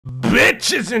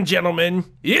Bitches and gentlemen,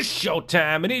 it's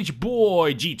showtime, and it's your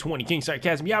boy G20 King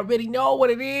Sarcasm. You already know what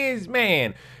it is,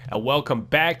 man. And welcome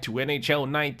back to NHL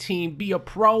 19 Be a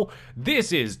Pro.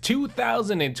 This is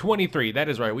 2023. That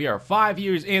is right, we are 5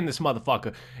 years in this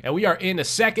motherfucker, and we are in the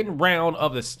second round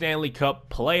of the Stanley Cup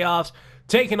playoffs,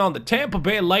 taking on the Tampa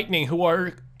Bay Lightning, who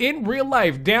are in real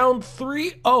life down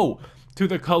 3-0 to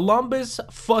the Columbus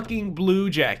fucking Blue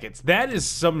Jackets. That is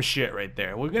some shit right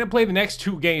there. We're going to play the next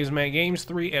two games, man. Games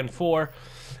 3 and 4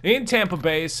 in Tampa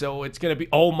Bay. So it's going to be,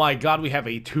 oh my God, we have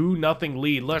a 2-0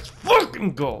 lead. Let's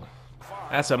fucking go.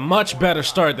 That's a much better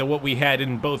start than what we had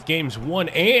in both games 1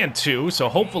 and 2. So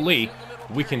hopefully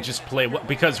we can just play,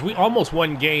 because we almost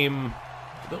won game.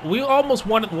 We almost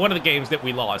won one of the games that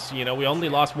we lost. You know, we only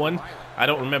lost one. I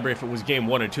don't remember if it was game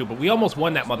 1 or 2, but we almost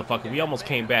won that motherfucker. We almost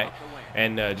came back.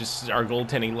 And just our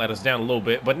goaltending let us down a little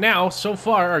bit. But now, so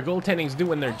far, our goaltending's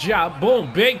doing their job.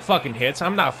 Boom, big fucking hits.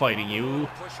 I'm not fighting you.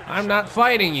 I'm not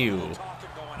fighting you.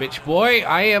 Bitch boy,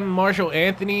 I am Marshall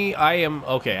Anthony. I am,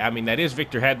 okay, I mean, that is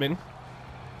Victor Hedman.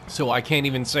 So I can't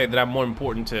even say that I'm more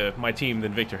important to my team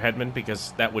than Victor Hedman,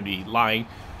 because that would be lying.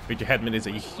 Victor Hedman is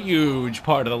a huge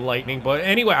part of the Lightning. But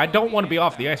anyway, I don't want to be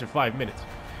off the ice for 5 minutes.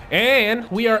 And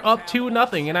we are up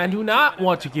 2-0, and I do not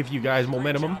want to give you guys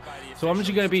momentum. So I'm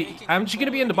just gonna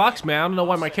be in the box, man. I don't know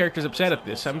why my character's upset at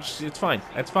this. It's fine.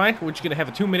 That's fine. We're just gonna have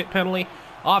a 2-minute penalty,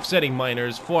 offsetting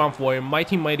minors, 4-on-4. My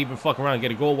team might even fuck around and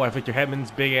get a goal while Victor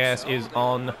Hedman's big ass is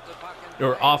on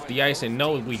or off the ice. And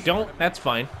no, we don't. That's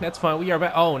fine. That's fine. We are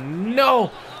back. Oh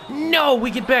no, no,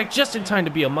 we get back just in time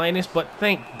to be a minus. But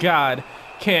thank God,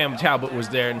 Cam Talbot was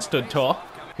there and stood tall.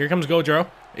 Here comes Gaudreau.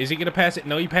 Is he gonna pass it?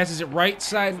 No, he passes it right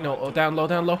side. No, oh, down low,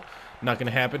 down low. Not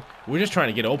gonna happen. We're just trying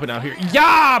to get open out here.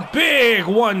 Yeah, big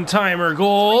one-timer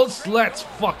goals. Let's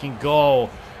fucking go.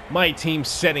 My team's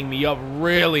setting me up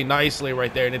really nicely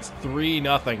right there, and it's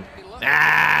 3-0.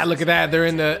 Ah, look at that. They're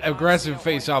in the aggressive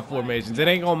face-off formations. It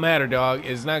ain't gonna matter, dog.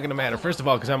 It's not gonna matter. First of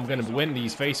all, because I'm gonna win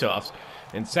these face-offs.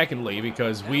 And secondly,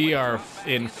 because we are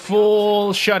in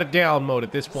full shut-it-down mode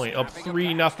at this point. Up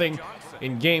 3-0.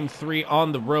 In game 3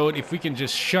 on the road. If we can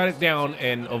just shut it down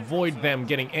and avoid them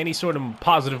getting any sort of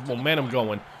positive momentum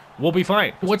going, we'll be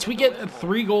fine. Once we get a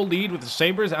 3-goal lead with the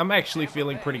Sabres, I'm actually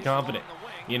feeling pretty confident.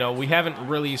 You know, we haven't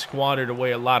really squandered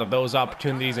away a lot of those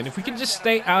opportunities, and if we can just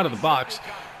stay out of the box,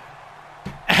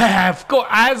 of course,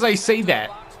 as I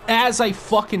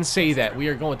fucking say that, we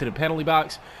are going to the penalty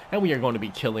box, and we are going to be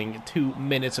killing 2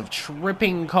 minutes of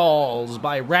tripping calls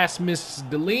by Rasmus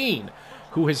Dahlin,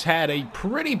 who has had a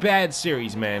pretty bad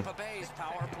series, man.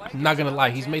 I'm not gonna lie,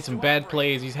 he's made some bad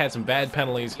plays, he's had some bad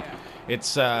penalties.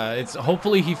 It's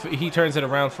hopefully he turns it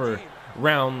around for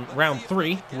round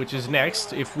 3, which is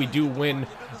next. If we do win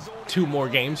 2 more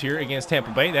games here against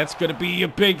Tampa Bay, that's gonna be a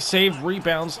big save.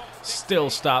 Rebounds still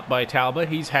stopped by Talbot.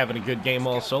 He's having a good game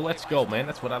also. Let's go, man.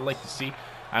 That's what I like to see.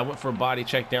 I went for a body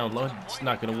check down low. It's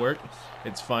not gonna work.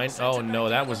 It's fine. Oh no,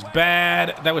 that was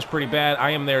bad. That was pretty bad.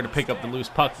 I am there to pick up the loose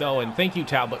puck though, and thank you,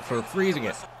 Talbot, for freezing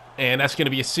it. And that's going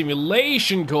to be a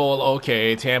simulation goal.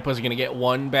 Okay, Tampa's going to get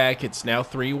 1 back. It's now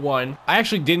 3-1. I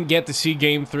actually didn't get to see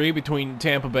game 3 between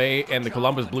Tampa Bay and the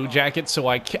Columbus Blue Jackets, so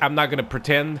I'm not going to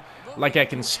pretend like I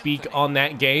can speak on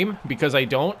that game, because I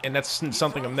don't, and that's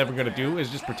something I'm never going to do, is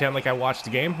just pretend like I watched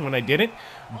the game when I didn't.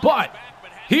 But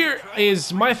here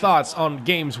is my thoughts on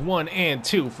games 1 and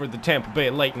 2 for the Tampa Bay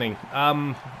Lightning.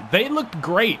 They looked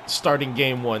great starting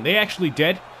game 1. They actually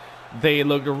did. They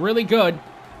looked really good.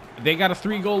 They got a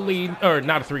 3-goal lead, or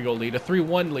not a 3-goal lead, a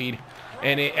 3-1 lead,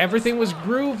 and everything was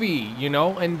groovy, you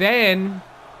know. And then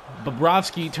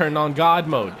Bobrovsky turned on God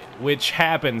mode, which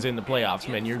happens in the playoffs,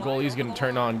 man. Your goalie's going to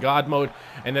turn on God mode,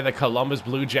 and then the Columbus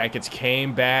Blue Jackets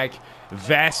came back.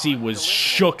 Vasi was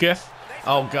shooketh.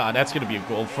 Oh, God, that's going to be a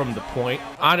goal from the point.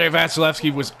 Andrei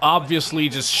Vasilevsky was obviously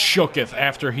just shooketh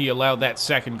after he allowed that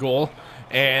second goal.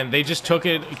 And they just took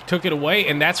it away,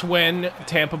 and that's when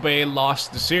Tampa Bay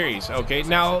lost the series, okay?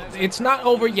 Now, it's not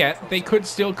over yet. They could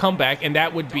still come back, and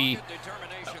that would be,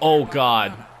 oh,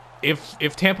 God.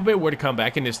 If Tampa Bay were to come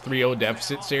back in this 3-0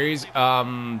 deficit series,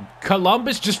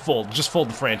 Columbus, just fold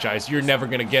the franchise. You're never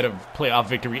going to get a playoff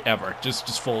victory ever.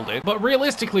 Just fold it. But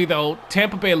realistically, though,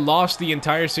 Tampa Bay lost the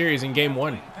entire series in game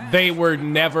 1. They were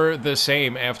never the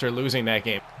same after losing that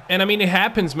game. And I mean, it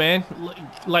happens, man.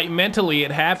 Like, mentally,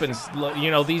 it happens.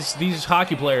 You know, these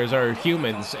hockey players are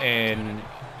humans, and,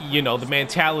 you know, the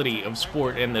mentality of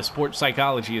sport and the sport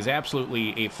psychology is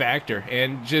absolutely a factor.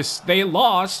 And just, they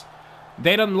lost.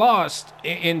 They done lost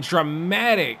in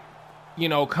dramatic, you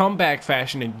know, comeback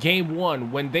fashion in game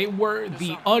 1 when they were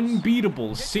the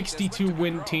unbeatable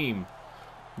 62-win team.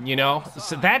 You know?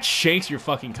 So that shakes your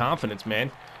fucking confidence,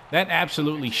 man. That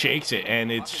absolutely shakes it,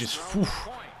 and it's just, whew,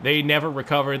 they never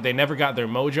recovered. They never got their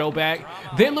mojo back.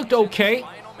 They looked okay.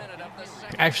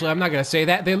 Actually, I'm not going to say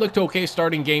that. They looked okay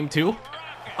starting game 2.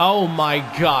 Oh my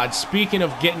god, speaking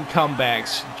of getting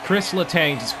comebacks, Chris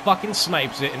Letang just fucking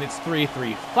snipes it, and it's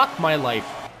 3-3. Fuck my life.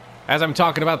 As I'm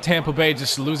talking about Tampa Bay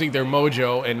just losing their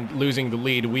mojo and losing the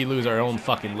lead, we lose our own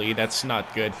fucking lead. That's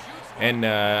not good. And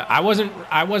I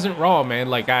wasn't wrong, man.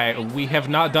 Like we have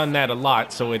not done that a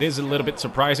lot, so it is a little bit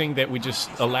surprising that we just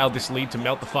allowed this lead to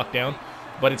melt the fuck down.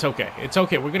 But it's okay. It's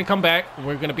okay. We're gonna come back.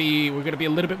 We're gonna be a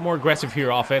little bit more aggressive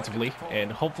here offensively,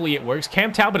 and hopefully it works.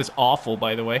 Cam Talbot is awful,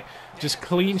 by the way. Just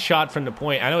clean shot from the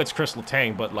point. I know it's Chris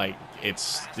Letang, but like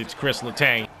it's Chris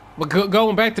Letang. But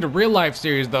going back to the real life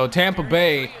series though, Tampa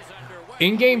Bay.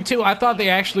 In game 2, I thought they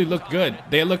actually looked good.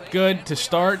 They looked good to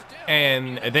start,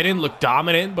 and they didn't look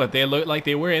dominant, but they looked like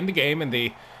they were in the game, and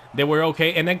they were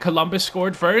okay. And then Columbus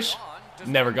scored first.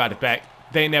 Never got it back.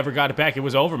 They never got it back. It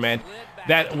was over, man.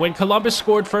 That when Columbus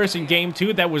scored first in game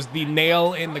 2, that was the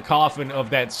nail in the coffin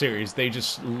of that series. They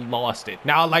just lost it.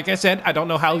 Now, like I said, I don't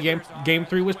know how game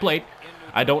 3 was played.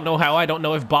 I don't know how. I don't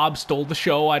know if Bob stole the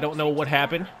show. I don't know what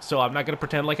happened, so I'm not going to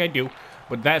pretend like I do.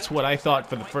 But that's what I thought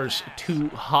for the first 2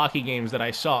 hockey games that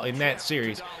I saw in that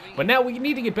series. But now we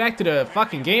need to get back to the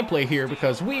fucking gameplay here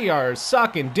because we are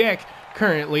sucking dick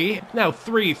currently. Now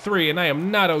 3-3, and I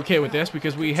am not okay with this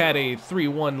because we had a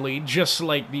 3-1 lead just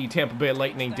like the Tampa Bay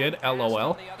Lightning did.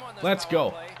 LOL. Let's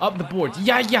go. Up the boards.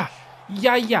 Yeah.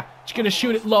 Just gonna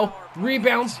shoot it low.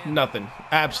 Rebounds, nothing.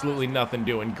 Absolutely nothing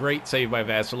doing. Great save by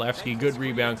Vasilevsky. Good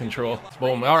rebound control.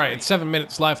 Boom. All right, it's 7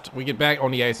 minutes left. We get back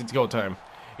on the ice. It's go time.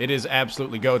 It is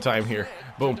absolutely go time here.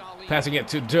 Boom. Passing it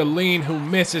to Darlene, who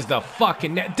misses the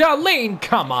fucking net. Darlene,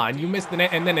 come on. You missed the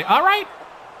net, and then it... All right.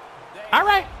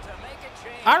 I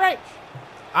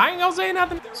ain't gonna say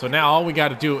nothing. So now all we got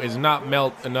to do is not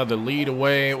melt another lead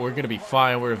away. We're going to be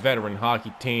fine. We're a veteran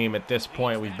hockey team at this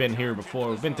point. We've been here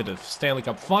before. We've been to the Stanley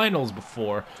Cup Finals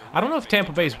before. I don't know if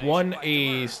Tampa Bay's won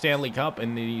a Stanley Cup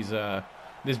in these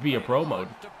this Be A Pro mode.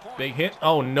 Big hit.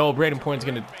 Oh no, Braden Point's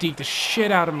going to deke the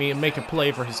shit out of me and make a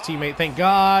play for his teammate. Thank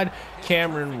God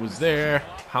Cameron was there.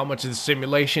 How much of the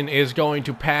simulation is going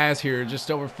to pass here?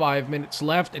 Just over 5 minutes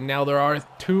left, and now there are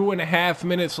 2.5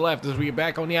 minutes left as we get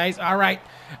back on the ice. All right,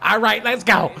 let's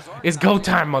go. It's go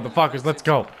time, motherfuckers. Let's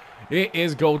go. It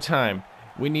is go time.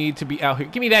 We need to be out here.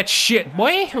 Give me that shit,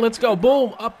 boy. Let's go.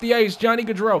 Boom. Up the ice. Johnny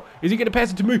Gaudreau. Is he going to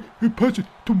pass it to me? He pass it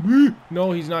to me.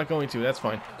 No, he's not going to. That's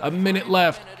fine. A minute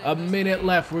left.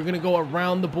 We're going to go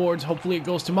around the boards. Hopefully it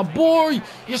goes to my boy.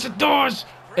 Yes, it does.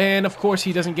 And, of course,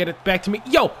 he doesn't get it back to me.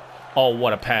 Yo. Oh,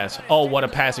 what a pass. Oh, what a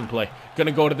passing play.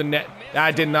 Gonna go to the net.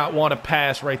 I did not want to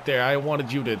pass right there. I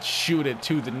wanted you to shoot it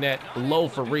to the net. Low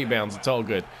for rebounds. It's all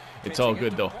good. It's all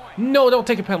good, though. No, don't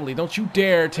take a penalty. Don't you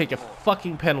dare take a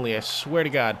fucking penalty. I swear to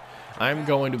God. I'm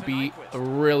going to be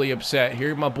really upset.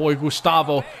 Here, my boy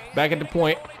Gustavo. Back at the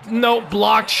point. No,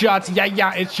 blocked shots.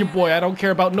 Yeah, it's your boy. I don't care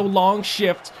about no long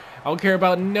shifts. I don't care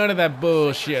about none of that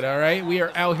bullshit, all right? We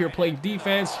are out here playing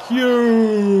defense.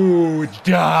 Huge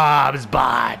jobs,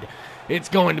 bud. It's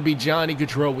going to be Johnny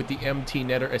Gaudreau with the empty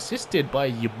netter, assisted by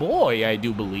your boy, I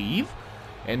do believe.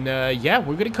 And, yeah,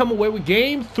 we're going to come away with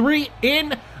Game 3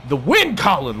 in the win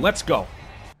column. Let's go.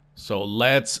 So,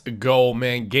 let's go,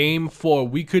 man. Game 4.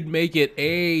 We could make it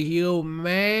a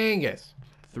humongous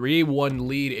 3-1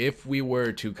 lead if we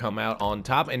were to come out on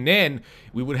top. And then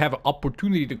we would have an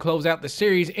opportunity to close out the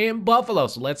series in Buffalo.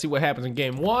 So, let's see what happens in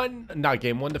Game 1. Not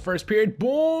Game 1, the first period.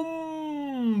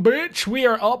 Boom, bitch. We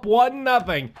are up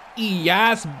 1-0.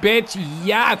 Yes, bitch.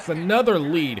 Yes, another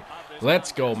lead.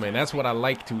 Let's go, man. That's what I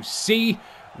like to see.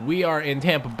 We are in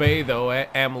Tampa Bay, though,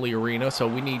 at Amalie Arena, so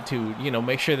we need to,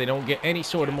 make sure they don't get any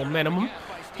sort of momentum.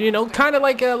 Kind of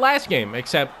like last game,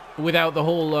 except without the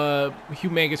whole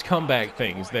humongous comeback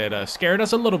things that scared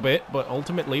us a little bit, but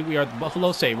ultimately we are the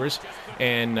Buffalo Sabres,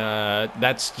 and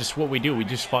that's just what we do. We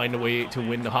just find a way to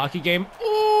win the hockey game.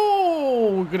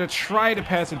 Oh, we're going to try to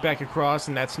pass it back across,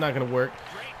 and that's not going to work.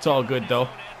 It's all good, though.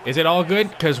 Is it all good?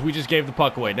 Because we just gave the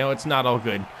puck away. No, it's not all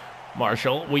good.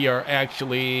 Marshall, we are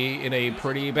actually in a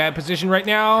pretty bad position right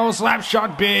now. Slap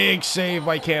shot, big save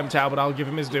by Cam Talbot. I'll give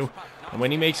him his due. And when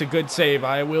he makes a good save,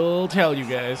 I will tell you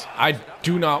guys, I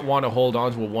do not want to hold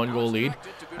on to a 1-goal lead.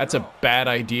 That's a bad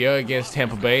idea against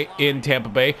Tampa Bay, in Tampa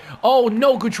Bay. Oh,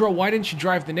 no, Gaudreau, why didn't you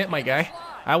drive the net, my guy?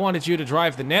 I wanted you to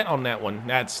drive the net on that one.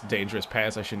 That's a dangerous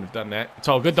pass. I shouldn't have done that. It's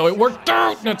all good, though. It worked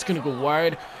out. That's going to go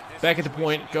wide. Back at the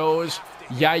point goes.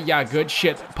 Yeah, good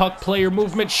shit. Puck player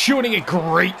movement, shooting it.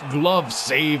 Great glove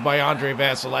save by Andrei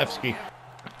Vasilevsky.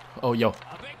 Oh, yo.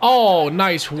 Oh,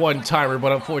 nice one-timer,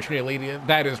 but unfortunately,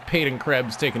 that is Peyton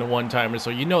Krebs taking a one-timer,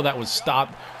 so that was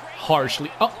stopped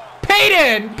harshly. Oh,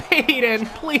 Peyton,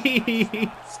 please.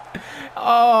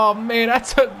 Oh, man,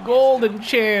 that's a golden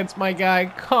chance, my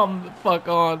guy. Come the fuck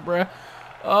on, bruh.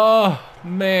 Oh,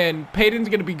 man. Peyton's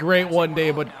going to be great one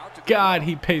day, but God,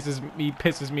 he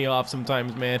pisses me off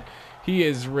sometimes, man. He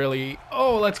is really...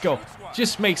 Oh, let's go.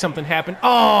 Just make something happen.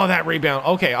 Oh, that rebound.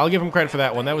 Okay, I'll give him credit for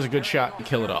that one. That was a good shot to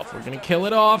kill it off. We're going to kill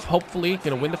it off. Hopefully,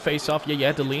 going to win the face-off.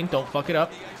 Yeah, Deline, don't fuck it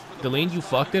up. Deline, you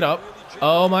fucked it up.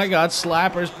 Oh, my God.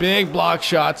 Slappers. Big block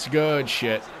shots. Good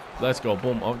shit. Let's go.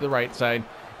 Boom. Over the right side.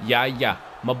 Yeah.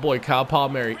 My boy, Kyle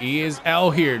Palmieri. He is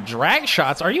out here. Drag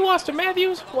shots. Are you Austin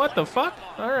Matthews? What the fuck?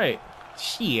 All right.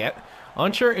 Shit.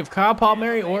 Unsure if Kyle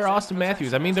Palmieri or Austin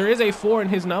Matthews. I mean, there is a 4 in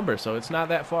his number, so it's not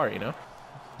that far, you know?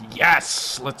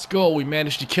 Yes! Let's go. We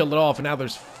managed to kill it off, and now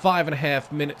there's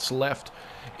 5.5 minutes left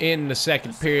in the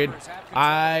second period.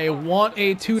 I want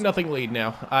a 2-0 lead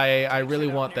now. I really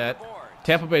want that.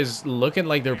 Tampa Bay is looking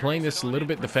like they're playing this a little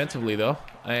bit defensively, though.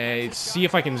 See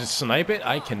if I can just snipe it.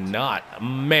 I cannot.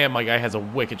 Man, my guy has a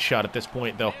wicked shot at this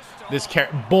point, though. This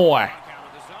boy.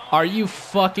 Are you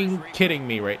fucking kidding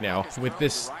me right now with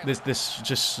this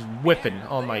just whipping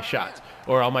on my shots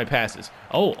or on my passes?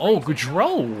 Oh,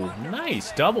 Gaudreau.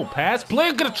 Nice. Double pass.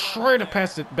 Blair's going to try to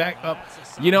pass it back up.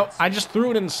 You know, I just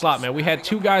threw it in the slot, man. We had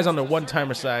 2 guys on the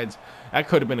one-timer sides. That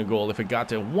could have been a goal if it got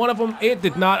to one of them. It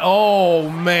did not. Oh,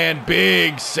 man.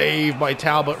 Big save by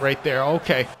Talbot right there.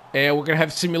 Okay. And we're going to have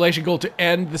a simulation goal to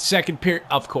end the second period.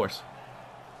 Of course.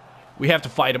 We have to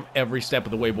fight him every step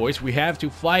of the way, boys. We have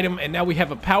to fight him, and now we have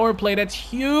a power play that's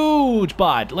huge,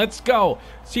 bud. Let's go.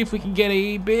 See if we can get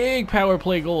a big power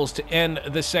play goals to end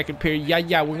the second period.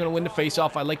 Yeah, we're going to win the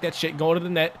face-off. I like that shit. Go to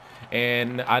the net,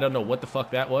 and I don't know what the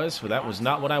fuck that was, but that was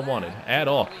not what I wanted at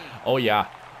all. Oh, yeah.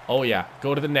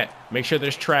 Go to the net. Make sure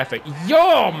there's traffic.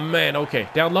 Yo, man. Okay,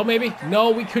 down low, maybe?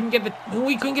 No, we couldn't get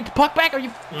the puck back. Are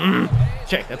you...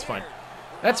 Okay, that's fine.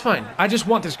 That's fine. I just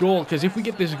want this goal, because if we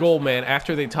get this goal, man,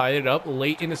 after they tie it up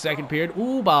late in the second period,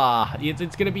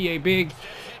 it's gonna be a big,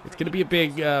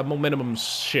 momentum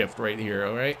shift right here.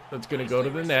 All right, that's gonna go to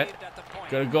the net.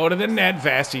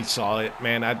 Vasti saw it,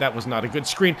 man. That was not a good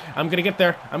screen. I'm gonna get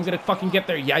there. I'm gonna fucking get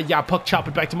there. Yeah. Puck chop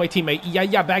it back to my teammate.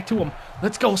 Yeah. Back to him.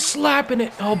 Let's go. Slapping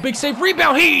it. Oh, big save.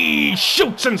 Rebound. He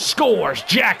shoots and scores.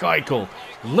 Jack Eichel.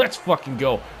 Let's fucking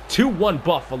go. 2-1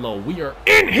 Buffalo. We are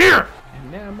in here.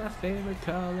 And now my favorite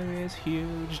color is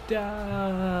huge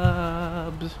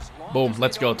dubs. Boom,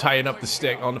 let's go. Tying up the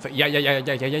stick on the yeah.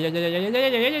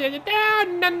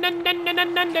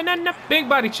 Big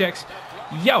body checks.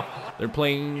 Yo, they're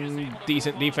playing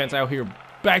decent defense out here.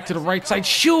 Back to the right side.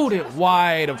 Shoot it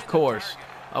wide, of course.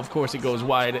 Of course it goes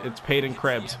wide. It's Peyton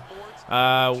Krebs.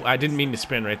 I didn't mean to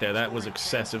spin right there. That was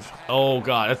excessive. Oh,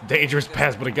 God. That's a dangerous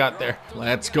pass, but it got there.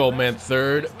 Let's go, man.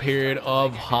 Third period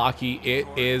of hockey. It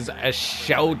is a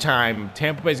showtime.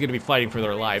 Tampa Bay's going to be fighting for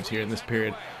their lives here in this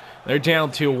period. They're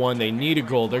down 2-1. They need a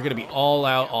goal. They're going to be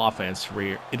all-out offense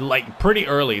here. Like, pretty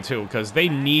early, too, because they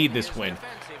need this win.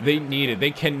 They need it.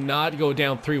 They cannot go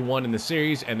down 3-1 in the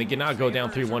series, and they cannot go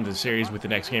down 3-1 in the series with the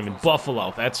next game in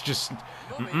Buffalo. That's just...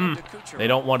 They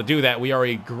don't want to do that. We are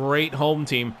a great home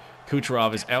team.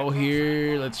 Kucherov is out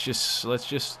here. Let's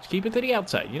just keep it to the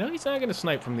outside. You know, he's not going to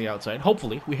snipe from the outside.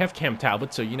 Hopefully. We have Cam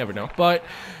Talbot, so you never know. But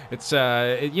it's,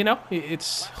 you know,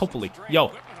 it's hopefully.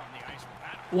 Yo,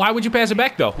 why would you pass it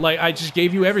back, though? Like, I just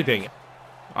gave you everything.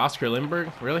 Oscar Lindbergh?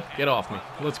 Really? Get off me.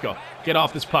 Let's go. Get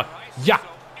off this puck. Yeah.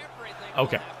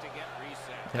 Okay.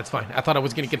 That's fine. I thought I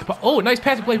was going to get the puck. Oh, nice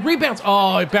passing play. Rebounds.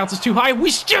 Oh, it bounces too high.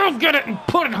 We still get it and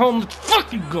put it home. Let's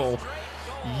fucking go.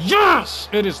 Yes!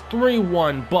 It is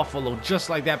 3-1 Buffalo, just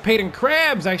like that. Peyton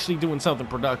Krebs actually doing something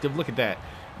productive. Look at that.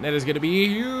 And that is going to be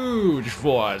huge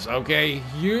for us, okay?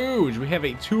 Huge. We have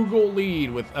a 2-goal lead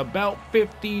with about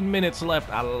 15 minutes left.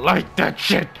 I like that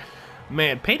shit.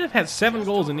 Man, Peyton has 7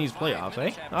 goals in these playoffs,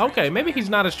 eh? Okay, maybe he's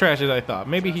not as trash as I thought.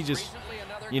 Maybe he just,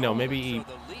 you know, maybe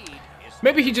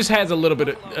he just has a little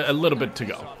bit to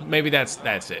go. Maybe that's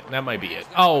it. That might be it.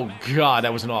 Oh, God,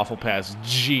 that was an awful pass.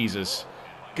 Jesus.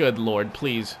 Good Lord,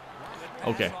 please.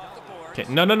 Okay.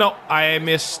 No. I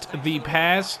missed the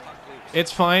pass. It's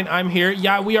fine. I'm here.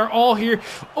 Yeah, we are all here.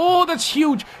 Oh, that's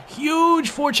huge. Huge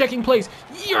forechecking plays.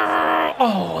 Yeah!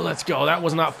 Oh, let's go. That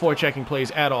was not forechecking plays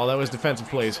at all. That was defensive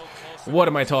plays. What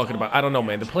am I talking about? I don't know,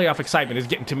 man. The playoff excitement is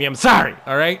getting to me. I'm sorry,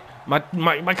 all right?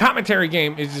 My commentary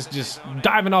game is just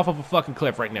diving off of a fucking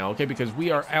cliff right now, okay? Because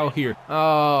we are out here.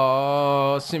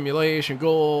 Oh, simulation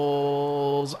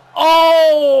goals.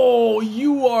 Oh,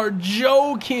 you are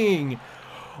joking.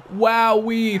 Wow,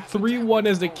 3-1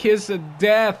 is the kiss of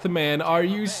death, man. Are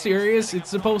you serious? It's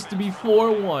supposed to be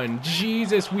 4-1.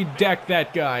 Jesus, we decked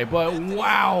that guy, but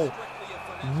wow.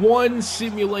 One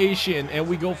simulation, and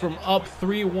we go from up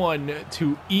 3-1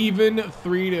 to even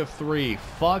 3-3.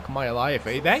 Fuck my life,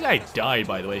 eh? That guy died,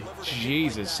 by the way.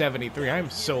 Jesus, 73.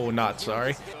 I'm so not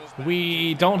sorry.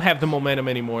 We don't have the momentum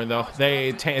anymore, though.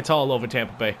 It's all over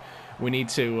Tampa Bay. We need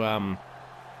to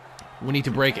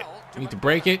break it. We need to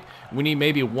break it. We need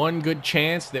maybe one good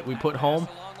chance that we put home.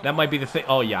 That might be the thing.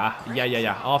 Oh, yeah.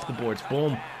 Off the boards.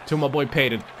 Boom. To my boy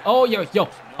Payton. Oh, yo.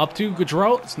 Up to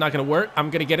Gaudreau. It's not going to work. I'm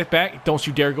going to get it back. Don't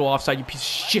you dare go offside, you piece of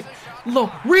shit.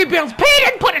 Low rebounds.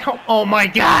 Payton, put it home. Oh, my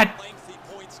God.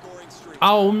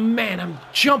 Oh, man. I'm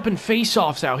jumping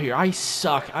face-offs out here. I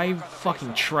suck. I'm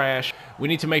fucking trash. We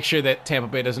need to make sure that Tampa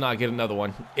Bay does not get another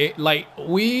one.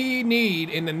 We need,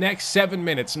 in the next 7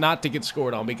 minutes, not to get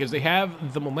scored on because they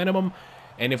have the momentum.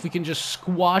 And if we can just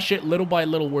squash it little by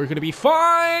little, we're going to be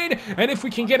fine. And if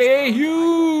we can get a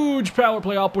huge power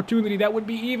play opportunity, that would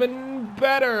be even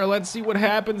better. Let's see what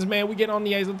happens, man. We get on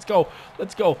the ice. Let's go.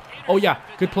 Let's go. Oh, yeah.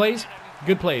 Good plays.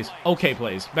 Good plays. Okay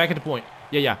plays. Back at the point.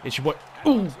 Yeah. It's your boy.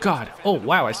 Oh, God. Oh,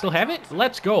 wow. I still have it?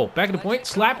 Let's go. Back at the point.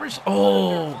 Slappers.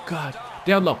 Oh, God.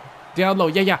 Down low. Down low.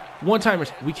 Yeah.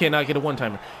 One-timers. We cannot get a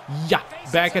one-timer. Yeah.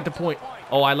 Back at the point.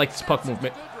 Oh, I like this puck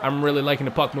movement. I'm really liking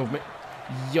the puck movement.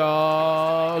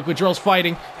 Yo, Gaudreau's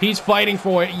fighting. He's fighting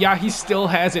for it. Yeah, he still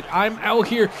has it. I'm out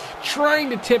here trying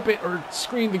to tip it or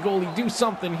screen the goalie. Do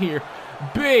something here.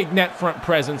 Big net front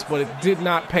presence, but it did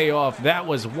not pay off. That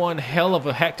was one hell of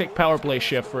a hectic power play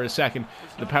shift for a second.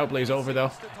 The power play's over,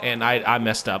 though, and I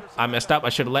messed up. I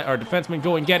should have let our defenseman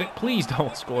go and get it. Please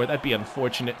don't score. That'd be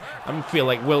unfortunate. I feel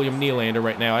like William Nylander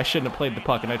right now. I shouldn't have played the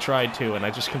puck, and I tried to, and I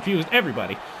just confused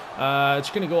everybody. It's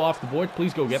going to go off the board.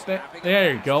 Please go get that.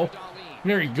 There you go.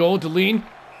 There you go, Deline.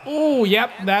 Oh, yep,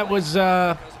 that was,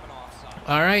 all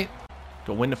right.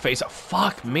 Go win the face-off.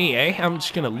 Fuck me, eh? I'm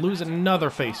just going to lose another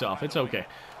face-off. It's okay.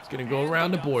 It's going to go around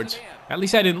the boards. At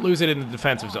least I didn't lose it in the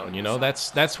defensive zone, you know?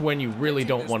 That's when you really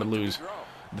don't want to lose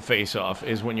the face-off,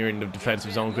 is when you're in the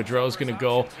defensive zone. Gaudreau's going to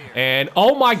go, and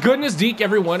oh my goodness, deke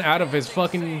everyone out of his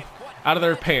fucking... out of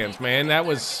their pants, man. That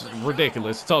was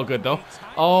ridiculous. It's all good, though.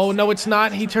 Oh, no, it's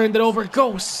not. He turned it over.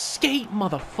 Go skate,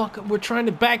 motherfucker. We're trying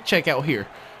to back check out here.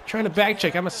 Trying to back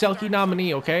check. I'm a Selkie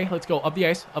nominee, okay? Let's go. Up the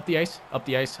ice. Up the ice. Up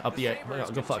the ice. Up the ice.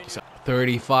 Go fuck yourself.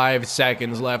 35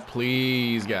 seconds left.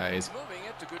 Please, guys.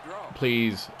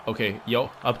 Please. Okay. Yo,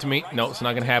 up to me. No, it's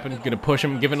not going to happen. Going to push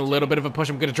him. Give him a little bit of a push.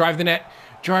 I'm going to drive the net.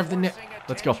 Drive the net.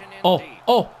 Let's go.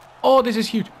 Oh, this is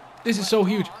huge. This is so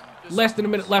huge. Less than a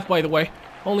minute left, by the way.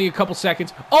 Only a couple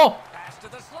seconds. Oh,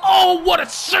 what a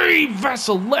save,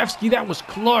 Vasilevsky. That was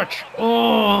clutch.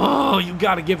 Oh, you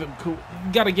gotta give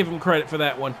him credit for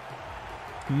that one.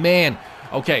 Man,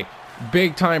 okay.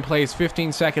 Big time plays,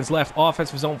 15 seconds left.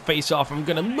 Offensive zone face-off. I'm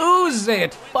gonna lose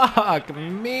it. Fuck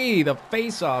me. The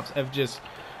face-offs have just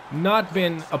not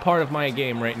been a part of my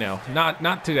game right now.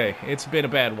 Not today. It's been a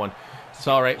bad one. It's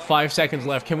all right. 5 seconds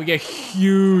left. Can we get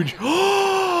huge?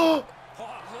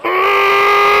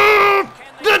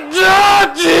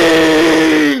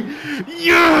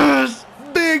 Yes!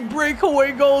 Big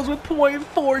breakaway goals with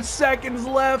 0.4 seconds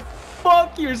left.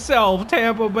 Fuck yourself,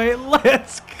 Tampa Bay.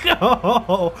 Let's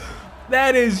go.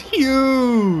 That is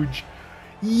huge.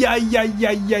 Yeah.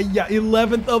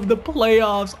 11th of the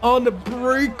playoffs on the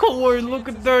breakaway. Look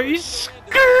at that. He's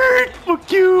skirt.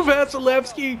 Fuck you,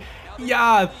 Vasilevsky.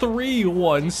 Yeah,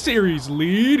 3-1 series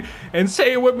lead. And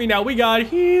say it with me now. We got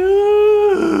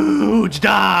huge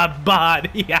job, bud.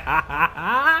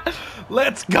 Yeah.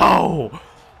 Let's go.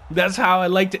 That's how I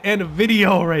like to end a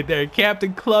video right there.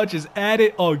 Captain Clutch is at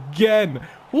it again.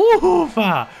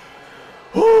 Woo-hoo-fa.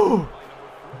 Woo.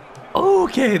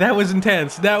 Okay, that was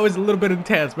intense. That was a little bit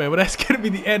intense, man. But that's going to be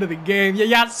the end of the game.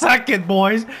 Yeah, suck it,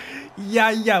 boys.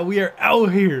 Yeah, we are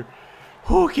out here.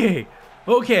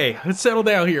 Okay, let's settle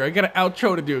down here. I got an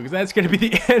outro to do because that's going to be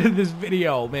the end of this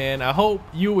video, man. I hope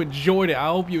you enjoyed it. I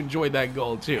hope you enjoyed that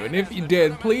goal, too. And if you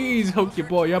did, please hook your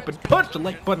boy up and punch the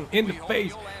like button in the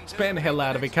face. Spam the hell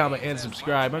out of it, comment, and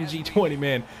subscribe. I'm G20,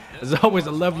 man. As always,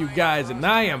 I love you guys, and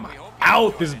I am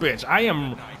out this bitch. I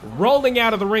am rolling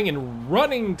out of the ring and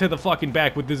running to the fucking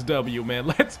back with this W, man.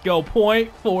 Let's go.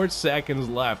 0.4 seconds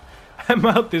left. I'm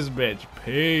out this bitch.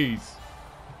 Peace.